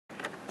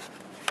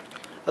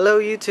Hello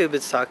YouTube,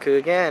 it's Taku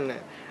again,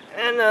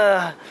 and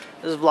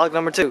this is vlog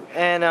number 2.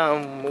 And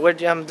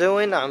what I'm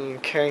doing, I'm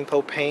carrying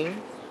propane.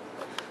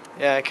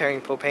 Yeah,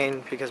 carrying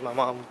propane because my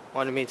mom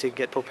wanted me to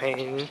get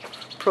propane.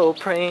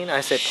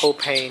 I say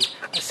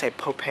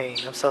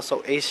propane. I'm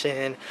so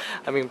Asian.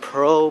 I mean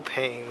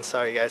propane.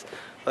 Sorry guys,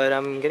 but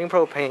I'm getting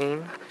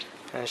propane,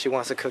 and she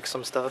wants to cook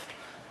some stuff.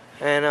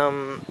 And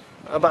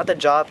about the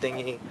job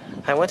thingy,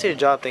 I went to the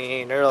job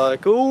thingy, and they're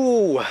like,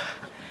 ooh,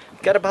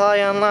 gotta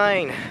apply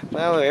online.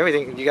 Well,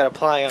 everything you gotta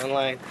apply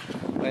online.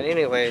 But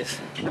anyways,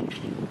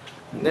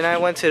 then I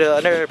went to the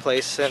other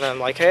place and I'm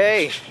like,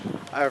 hey,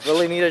 I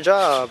really need a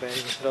job. And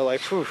they're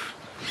like, poof,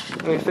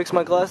 let me fix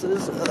my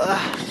glasses.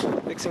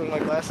 Fixing my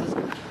glasses.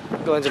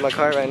 I'm going to my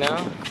car right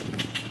now.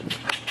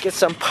 Get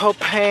some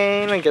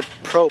propane and get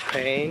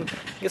propane.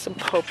 Get some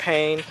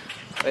propane.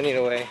 But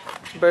anyway,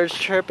 birds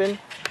chirping,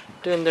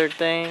 doing their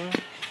thing.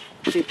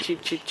 Cheep,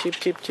 cheep, cheep, cheep,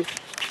 cheep, cheep,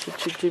 cheep,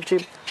 cheep, cheep,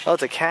 cheep. Oh,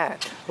 it's a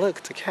cat. Look,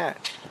 it's a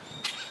cat.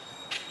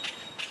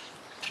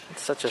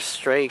 It's such a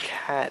stray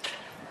cat.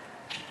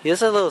 He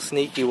has a little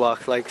sneaky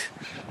walk, like,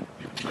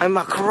 I'm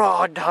a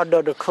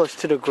crawdad close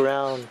to the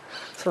ground.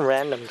 Some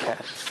random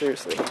cat,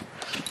 seriously.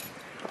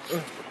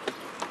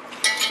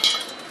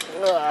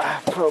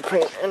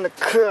 Propane in the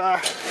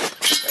car.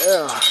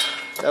 Ugh,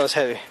 that was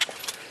heavy.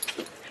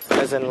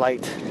 As in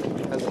light,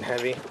 as in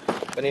heavy.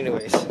 But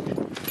anyways,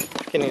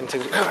 getting into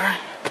the car.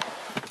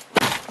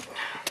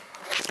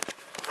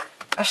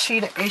 I see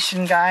the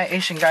Asian guy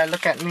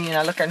look at me and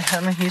I look at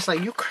him and he's like,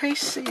 you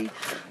crazy.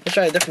 Let's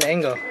try a different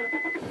angle.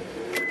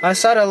 I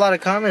saw a lot of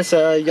comments,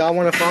 y'all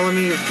want to follow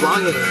me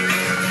vlogging.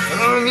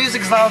 Oh,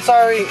 music's loud,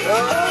 sorry.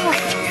 Oh.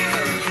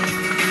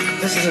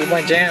 This is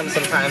my jam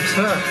sometimes,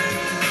 huh?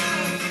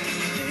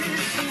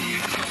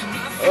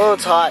 Oh,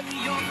 it's hot.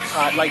 It's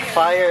hot like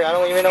fire. I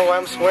don't even know why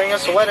I'm wearing a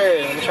sweater.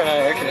 Let me turn on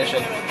the air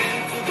conditioner.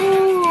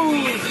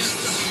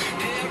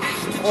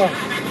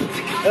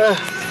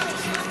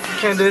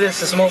 Can't do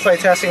this. It's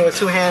multitasking with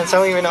 2 hands. I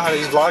don't even know how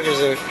these vloggers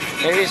do.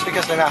 Maybe it's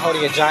because they're not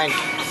holding a giant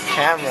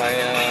camera. You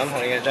know, I'm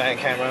holding a giant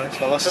camera. It's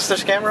my little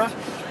sister's camera.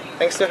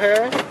 Thanks to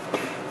her.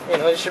 You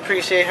know, you should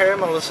appreciate her.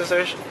 My little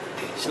sister.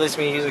 She lets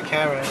me use a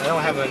camera. I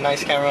don't have a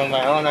nice camera of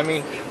my own. I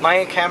mean,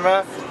 my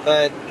camera,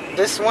 but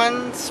this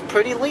one's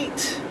pretty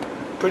elite.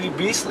 Pretty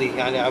beastly.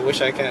 I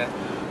wish I could.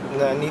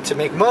 I need to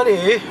make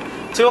money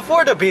to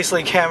afford a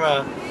beastly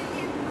camera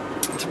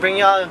to bring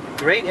y'all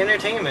great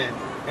entertainment.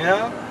 You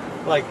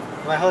know, like.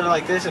 I hold it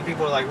like this and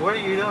people are like, what are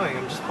you doing?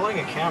 I'm just holding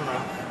a camera.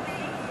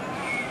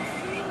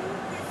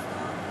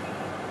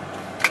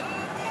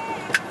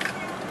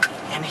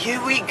 And here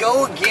we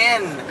go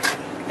again.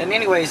 And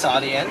anyways,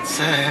 audience.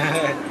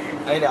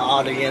 The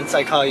audience,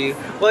 I call you.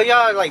 Well,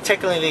 y'all like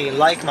technically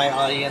like my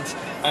audience.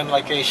 I'm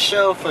like a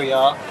show for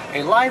y'all.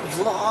 A live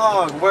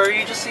vlog where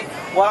you just see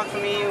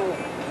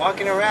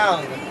walking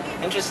around.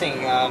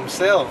 Interesting.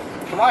 Still,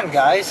 come on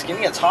guys, give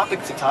me a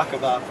topic to talk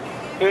about.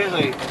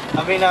 Seriously,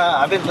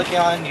 I've been looking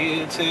on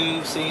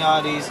YouTube, seeing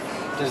all these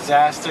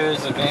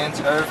disasters, events,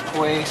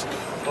 earthquakes,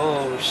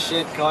 oh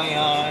shit going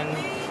on,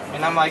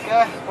 and I'm like,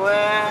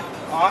 well,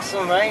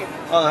 awesome, right?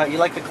 Oh, you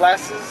like the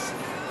glasses?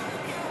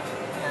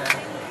 Yeah.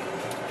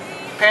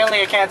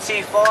 Apparently I can't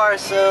see far,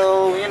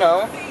 so, you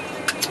know,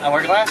 I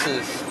wear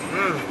glasses.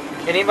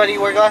 Anybody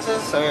wear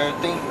glasses or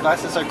think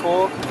glasses are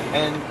cool?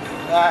 And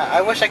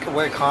I wish I could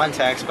wear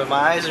contacts, but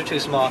my eyes are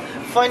too small.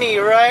 Funny,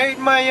 right?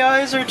 My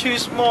eyes are too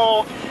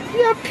small.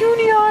 You have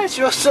puny eyes.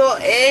 You're so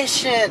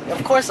Asian.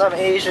 Of course I'm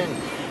Asian.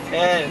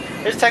 And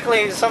there's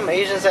technically some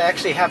Asians that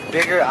actually have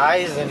bigger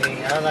eyes than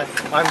me.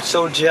 I'm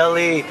so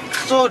jelly.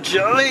 So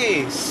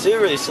jelly.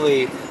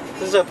 Seriously.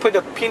 This is put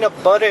a peanut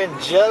butter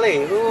and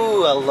jelly.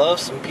 Ooh, I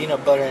love some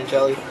peanut butter and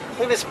jelly.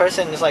 Look at this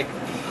person is like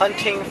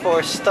hunting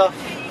for stuff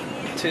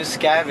to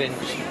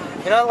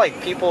scavenge. You know,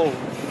 like people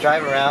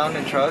drive around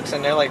in trucks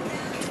and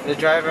they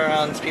drive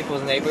around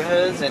people's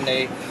neighborhoods and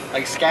they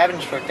like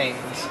scavenge for things.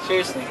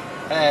 Seriously.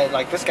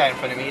 Like this guy in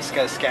front of me, he's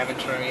got to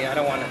scavenge for me. I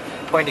don't want to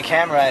point the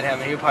camera at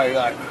him and he'll probably be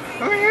like,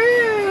 oh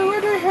yeah,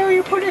 where the hell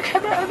you put the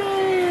camera at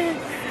me?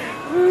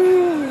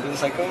 Ooh.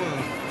 It's like,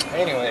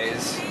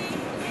 anyways.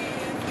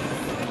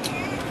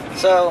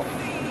 So,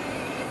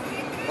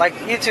 like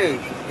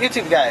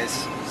YouTube guys,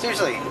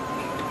 seriously,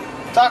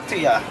 talk to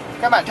ya.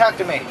 Come on, talk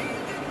to me.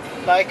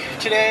 Like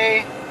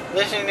today,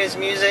 listening to this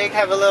music,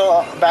 have a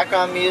little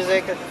background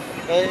music,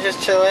 and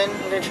just chilling.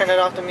 Then turn it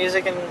off the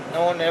music and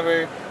no one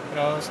ever. You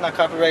know, it's not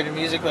copyrighted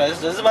music,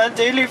 but this is my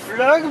daily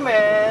vlog,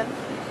 man.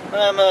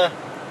 I'm a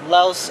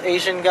Laos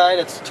Asian guy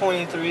that's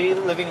 23,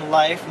 living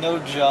life, no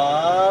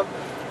job.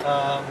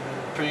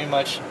 Pretty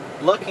much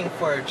looking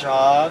for a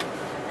job.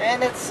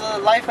 And it's a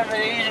life of an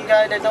Asian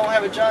guy that don't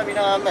have a job. You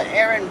know, I'm an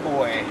errand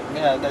boy.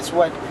 Yeah, that's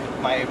what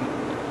my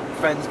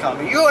friends call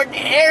me. You're an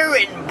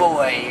errand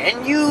boy,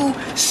 and you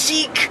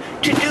seek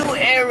to do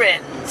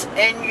errands,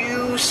 and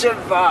you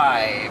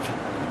survive.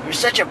 You're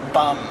such a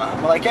bum.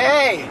 I'm like,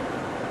 hey.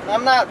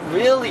 I'm not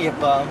really a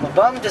bum. A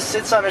bum just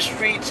sits on the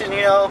streets and,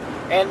 you know,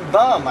 and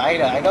bum.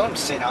 I don't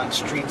sit on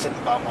streets and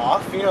bum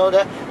off. You know,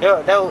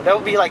 that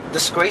would be like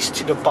disgrace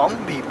to the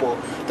bum people,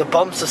 the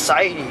bum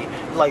society.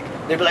 Like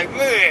they'd be like,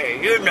 "Me,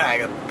 you're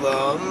not a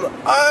bum.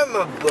 I'm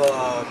a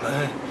bum."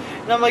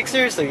 And I'm like,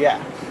 seriously,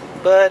 yeah.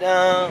 But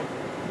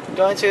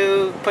going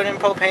to put in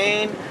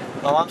propane.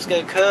 My mom's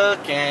gonna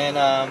cook, and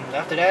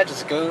after that,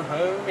 just go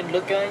home and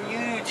look on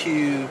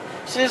YouTube.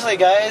 Seriously,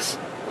 guys,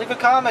 leave a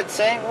comment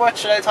saying what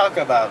should I talk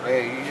about.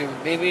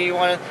 Maybe you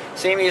want to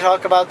see me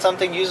talk about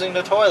something using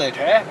the toilet.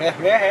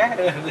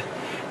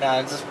 Nah,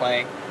 I'm just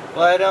playing.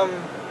 But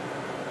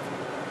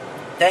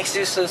thanks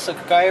to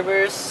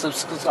subscribers.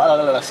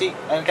 See,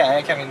 I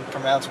can't even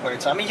pronounce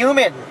words. I'm a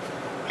human.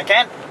 I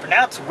can't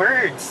pronounce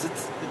words.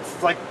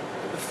 It's like.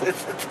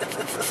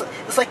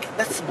 It's like,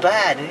 that's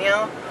bad, you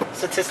know?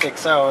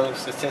 Statistics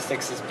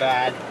is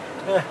bad.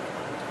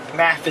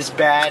 Math is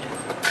bad.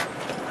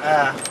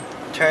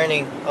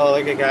 Turning. Oh,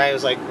 look, a guy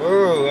was like,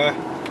 ooh,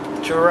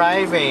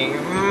 driving.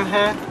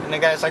 And the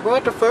guy's like,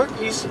 what the fuck?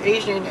 He's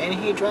Asian and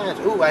he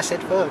drives. Ooh, I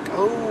said fuck.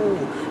 Oh,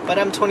 but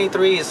I'm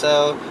 23,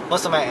 so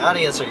most of my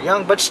audience are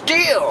young. But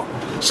still,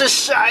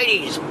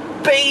 society's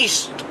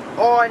based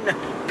on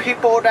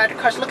people that,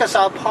 cause look at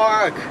South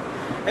Park.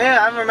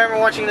 Yeah, I remember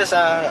watching this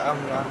on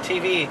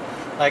TV,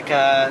 like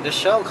this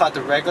show called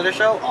The Regular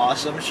Show,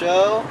 awesome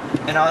show,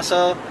 and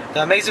also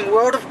The Amazing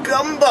World of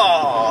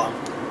Gumball.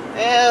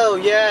 Hell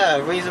yeah,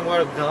 Amazing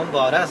World of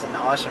Gumball, that's an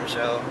awesome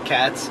show.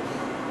 Cats,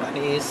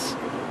 bunnies,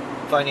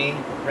 funny,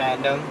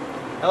 random.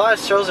 A lot of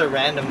shows are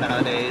random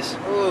nowadays.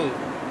 Ooh,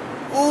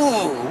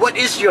 what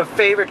is your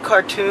favorite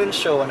cartoon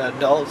show on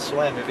Adult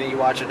Swim? If you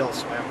watch Adult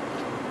Swim,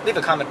 leave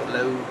a comment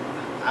below.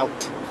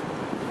 Out.